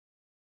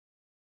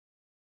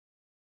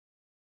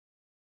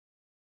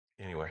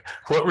Anyway,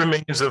 what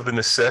remains of the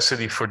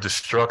necessity for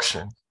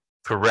destruction,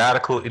 for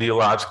radical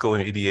ideological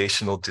and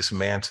ideational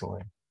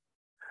dismantling?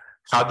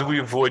 How do we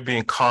avoid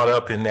being caught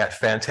up in that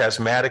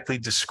phantasmatically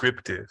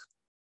descriptive,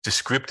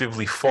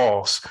 descriptively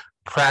false,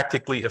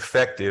 practically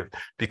effective,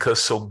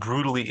 because so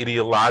brutally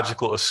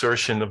ideological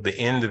assertion of the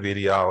end of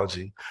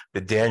ideology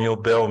that Daniel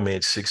Bell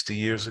made 60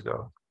 years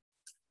ago?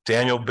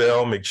 Daniel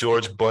Bell,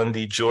 McGeorge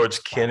Bundy,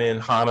 George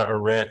Kennan, Hannah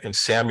Arendt, and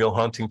Samuel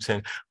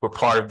Huntington were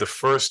part of the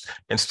first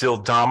and still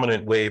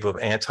dominant wave of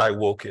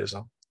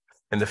anti-wokeism.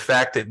 And the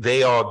fact that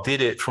they all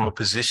did it from a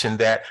position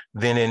that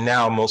then and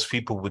now most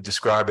people would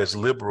describe as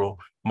liberal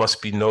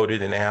must be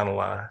noted and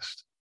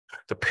analyzed.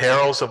 The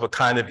perils of a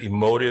kind of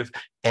emotive,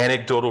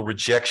 anecdotal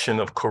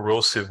rejection of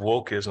corrosive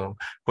wokeism,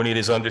 when it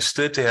is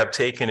understood to have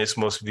taken its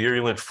most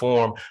virulent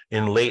form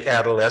in late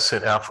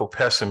adolescent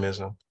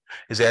Afro-pessimism,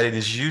 is that it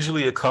is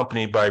usually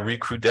accompanied by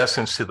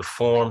recrudescence to the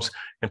forms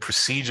and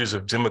procedures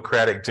of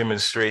democratic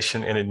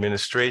demonstration and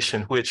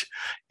administration, which,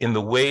 in the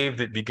wave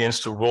that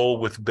begins to roll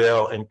with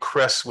Bell and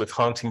crests with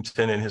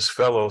Huntington and his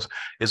fellows,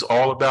 is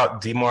all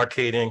about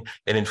demarcating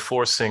and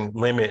enforcing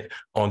limit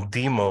on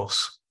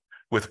demos,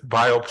 with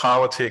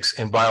biopolitics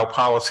and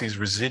biopolicy's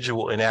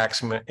residual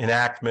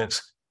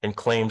enactments and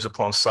claims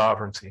upon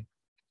sovereignty.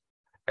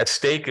 At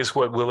stake is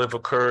what will have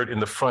occurred in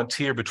the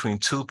frontier between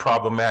two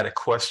problematic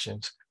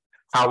questions.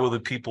 How will the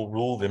people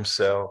rule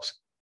themselves?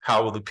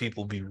 How will the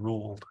people be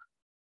ruled?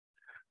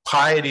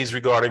 Pieties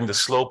regarding the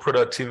slow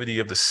productivity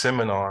of the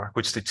seminar,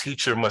 which the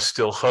teacher must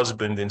still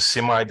husband in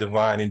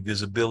semi-divine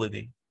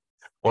invisibility,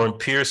 or in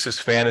Pierce's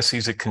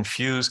fantasies that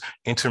confuse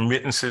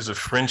intermittences of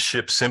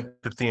friendship,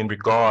 sympathy, and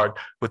regard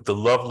with the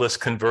loveless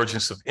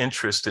convergence of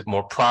interest that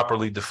more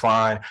properly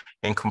define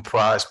and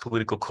comprise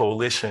political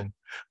coalition,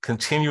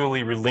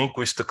 continually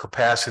relinquish the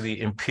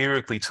capacity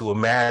empirically to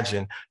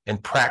imagine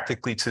and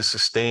practically to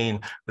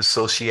sustain the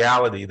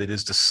sociality that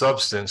is the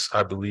substance,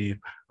 I believe,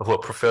 of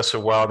what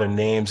Professor Wilder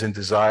names and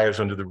desires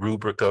under the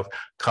rubric of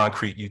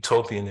concrete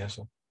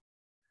utopianism.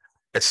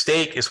 At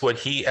stake is what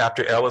he,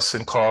 after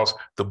Ellison, calls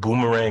the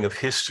boomerang of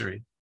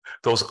history,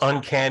 those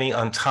uncanny,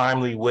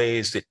 untimely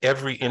ways that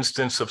every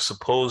instance of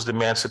supposed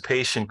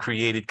emancipation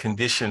created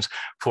conditions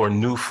for a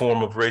new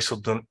form of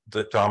racial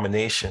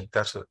domination.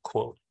 That's a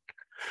quote.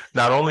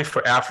 Not only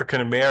for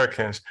African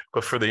Americans,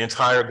 but for the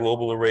entire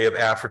global array of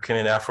African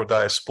and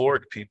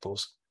Afro-diasporic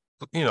peoples,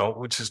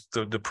 which is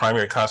the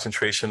primary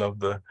concentration of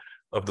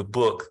the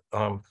book.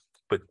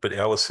 But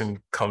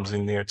Ellison comes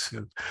in there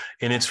too,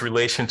 in its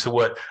relation to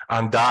what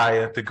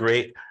Andaya, the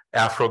great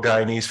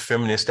Afro-Guyanese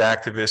feminist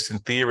activist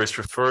and theorist,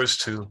 refers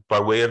to by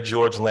way of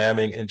George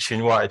Lamming and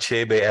Chinua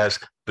Achebe as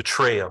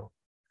betrayal,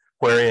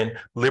 wherein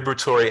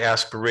liberatory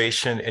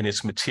aspiration and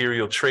its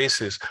material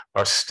traces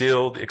are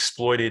stilled,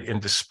 exploited,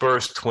 and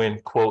dispersed when,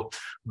 quote,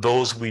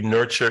 those we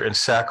nurture and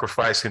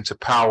sacrifice into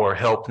power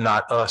help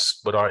not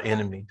us, but our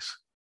enemies.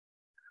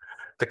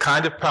 The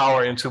kind of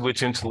power into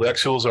which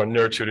intellectuals are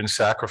nurtured and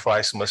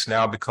sacrificed must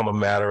now become a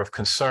matter of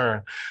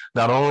concern,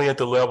 not only at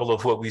the level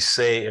of what we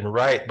say and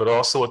write, but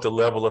also at the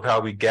level of how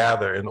we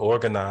gather and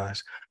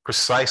organize,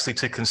 precisely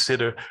to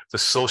consider the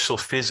social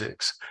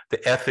physics,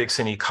 the ethics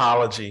and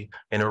ecology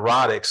and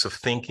erotics of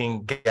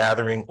thinking,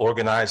 gathering,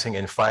 organizing,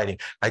 and fighting.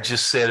 I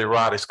just said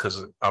erotics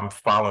because I'm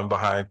following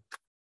behind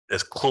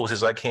as close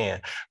as I can,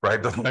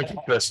 right?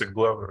 Professor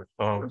Glover.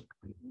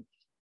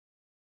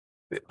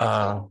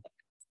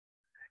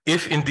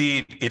 If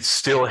indeed it's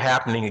still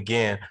happening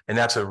again, and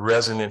that's a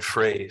resonant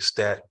phrase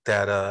that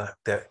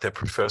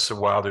Professor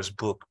Wilder's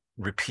book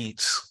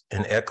repeats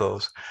and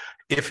echoes,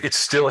 if it's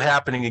still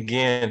happening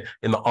again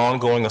in the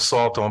ongoing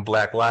assault on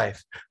Black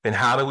life, then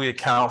how do we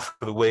account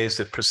for the ways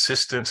that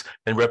persistence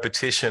and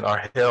repetition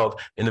are held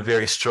in the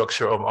very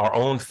structure of our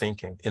own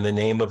thinking in the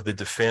name of the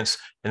defense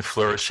and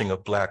flourishing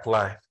of Black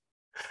life?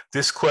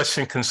 This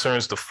question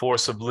concerns the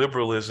force of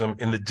liberalism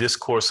in the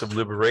discourse of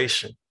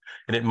liberation.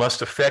 And it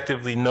must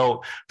effectively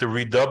note the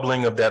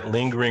redoubling of that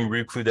lingering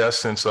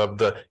recrudescence of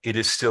the "it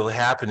is still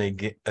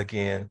happening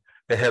again"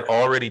 that had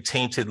already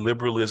tainted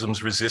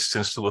liberalism's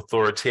resistance to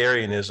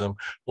authoritarianism,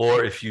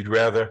 or if you'd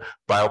rather,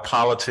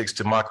 biopolitics'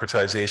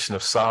 democratization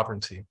of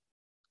sovereignty.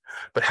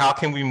 But how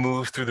can we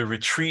move through the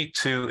retreat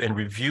to and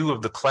review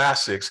of the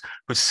classics,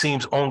 which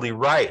seems only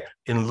right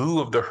in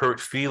lieu of the hurt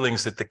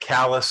feelings that the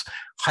callous,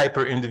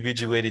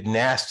 hyper-individuated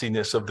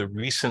nastiness of the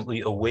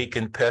recently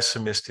awakened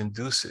pessimist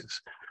induces,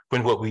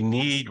 when what we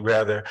need,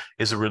 rather,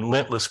 is a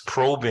relentless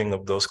probing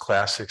of those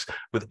classics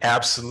with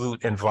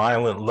absolute and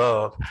violent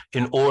love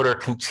in order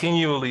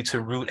continually to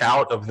root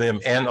out of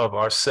them and of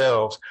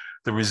ourselves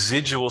the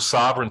residual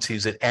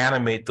sovereignties that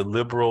animate the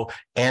liberal,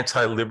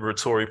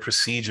 anti-liberatory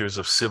procedures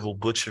of civil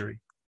butchery.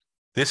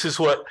 This is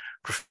what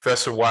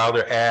Professor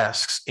Wilder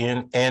asks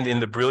in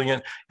the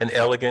brilliant and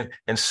elegant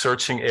and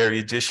searching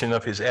erudition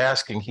of his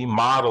asking, he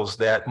models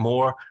that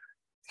more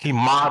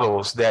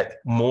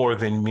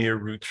than mere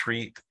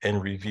retreat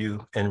and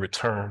review and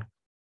return.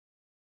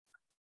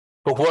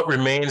 But what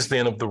remains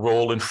then of the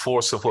role and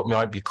force of what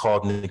might be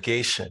called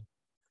negation?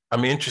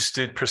 I'm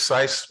interested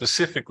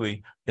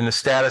specifically in the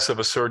status of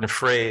a certain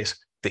phrase,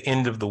 the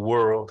end of the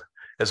world,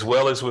 as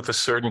well as with a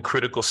certain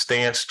critical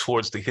stance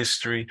towards the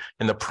history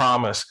and the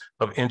promise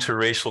of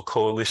interracial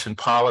coalition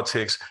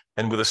politics,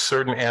 and with a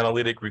certain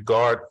analytic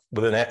regard,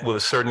 with a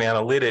certain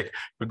analytic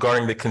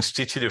regarding the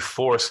constitutive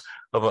force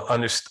of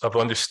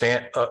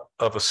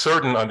a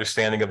certain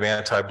understanding of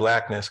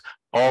anti-Blackness,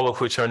 all of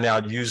which are now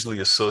usually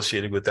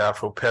associated with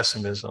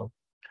Afro-pessimism.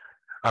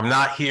 I'm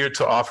not here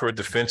to offer a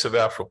defense of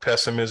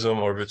Afro-pessimism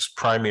or of its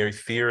primary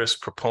theorists,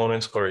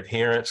 proponents, or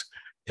adherents,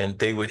 and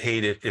they would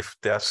hate it if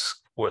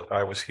that's what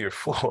I was here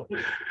for.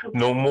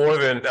 No more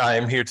than I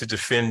am here to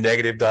defend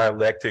negative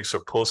dialectics or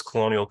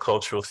post-colonial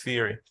cultural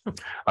theory.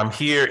 I'm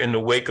here in the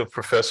wake of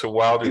Professor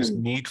Wilder's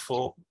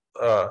needful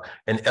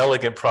and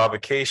elegant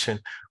provocation,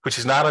 which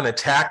is not an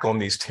attack on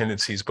these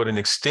tendencies, but an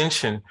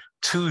extension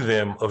to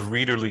them of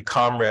readerly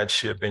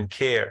comradeship and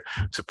care,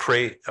 to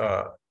pray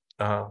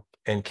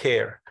and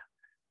care.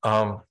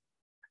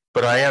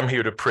 But I am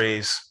here to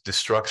praise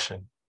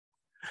destruction.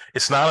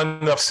 It's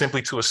not enough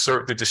simply to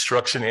assert that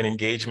destruction and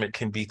engagement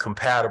can be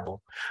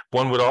compatible.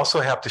 One would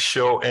also have to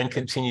show and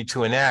continue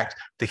to enact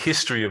the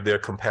history of their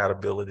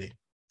compatibility.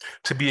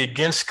 To be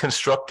against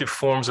constructive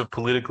forms of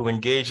political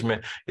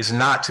engagement is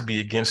not to be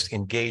against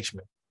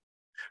engagement.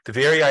 The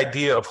very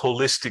idea of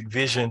holistic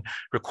vision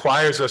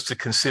requires us to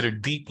consider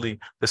deeply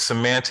the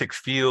semantic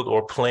field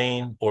or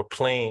plane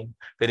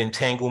that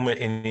entanglement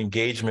and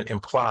engagement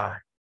imply.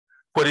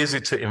 What is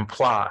it to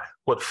imply?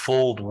 What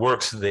fold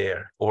works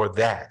there or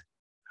that?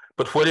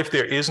 But what if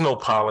there is no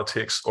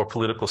politics or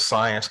political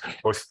science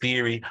or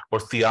theory or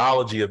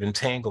theology of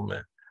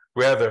entanglement?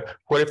 Rather,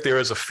 what if there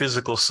is a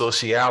physical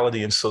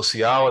sociality and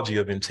sociology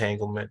of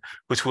entanglement,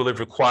 which will have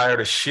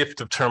required a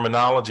shift of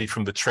terminology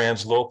from the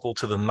translocal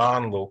to the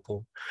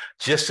non-local,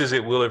 just as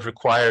it will have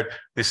required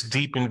this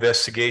deep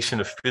investigation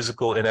of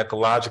physical and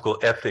ecological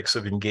ethics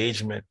of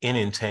engagement in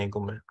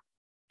entanglement?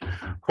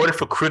 What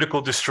if a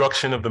critical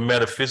destruction of the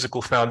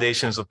metaphysical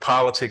foundations of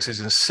politics is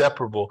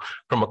inseparable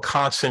from a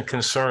constant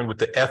concern with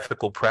the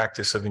ethical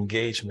practice of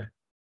engagement?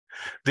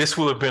 This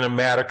will have been a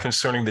matter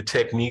concerning the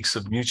techniques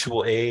of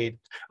mutual aid,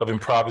 of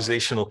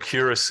improvisational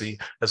curacy,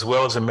 as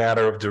well as a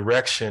matter of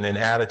direction and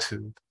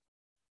attitude.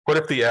 What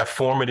if the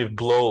afformative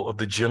blow of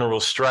the general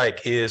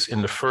strike is,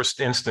 in the first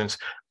instance,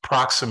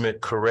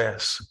 proximate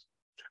caress?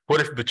 What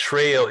if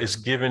betrayal is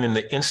given in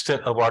the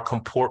instant of our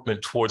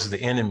comportment towards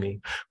the enemy,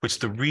 which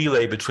the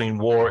relay between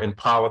war and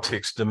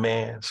politics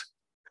demands?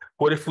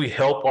 What if we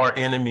help our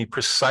enemy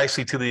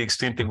precisely to the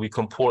extent that we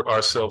comport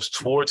ourselves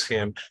towards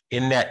him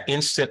in that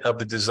instant of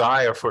the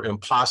desire for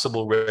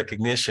impossible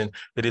recognition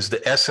that is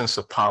the essence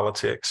of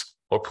politics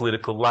or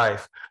political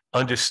life,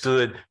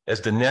 understood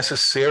as the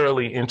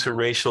necessarily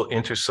interracial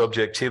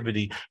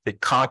intersubjectivity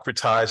that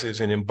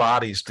concretizes and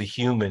embodies the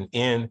human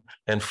in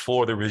and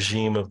for the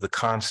regime of the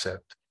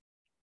concept?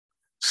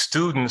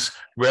 Students,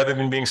 rather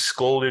than being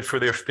scolded for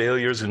their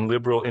failures in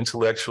liberal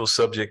intellectual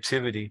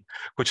subjectivity,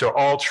 which are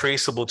all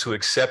traceable to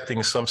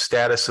accepting some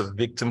status of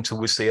victim to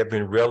which they have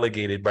been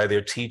relegated by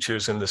their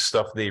teachers and the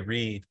stuff they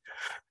read,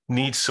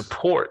 need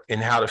support in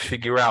how to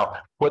figure out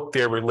what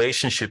their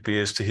relationship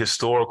is to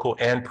historical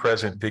and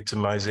present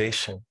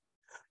victimization.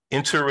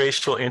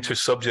 Interracial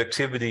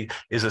intersubjectivity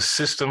is a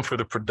system for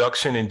the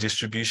production and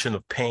distribution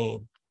of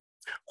pain.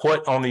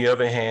 What, on the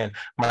other hand,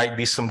 might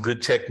be some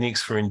good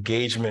techniques for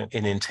engagement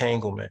and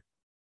entanglement?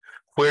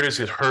 Where does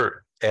it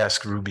hurt?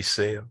 Asked Ruby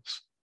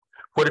Sales.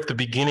 What if the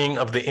beginning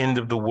of the end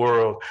of the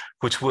world,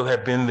 which will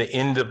have been the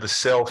end of the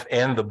self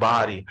and the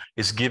body,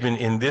 is given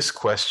in this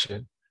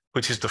question,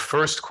 which is the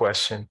first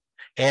question,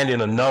 and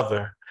in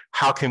another,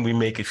 how can we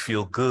make it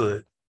feel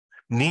good?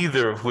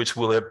 Neither of which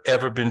will have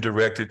ever been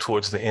directed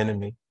towards the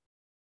enemy.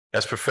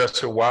 As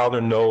Professor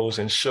Wilder knows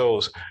and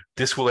shows,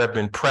 this will have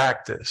been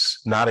practice,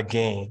 not a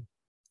game.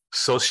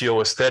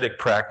 Socio-aesthetic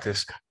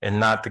practice and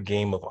not the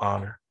game of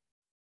honor.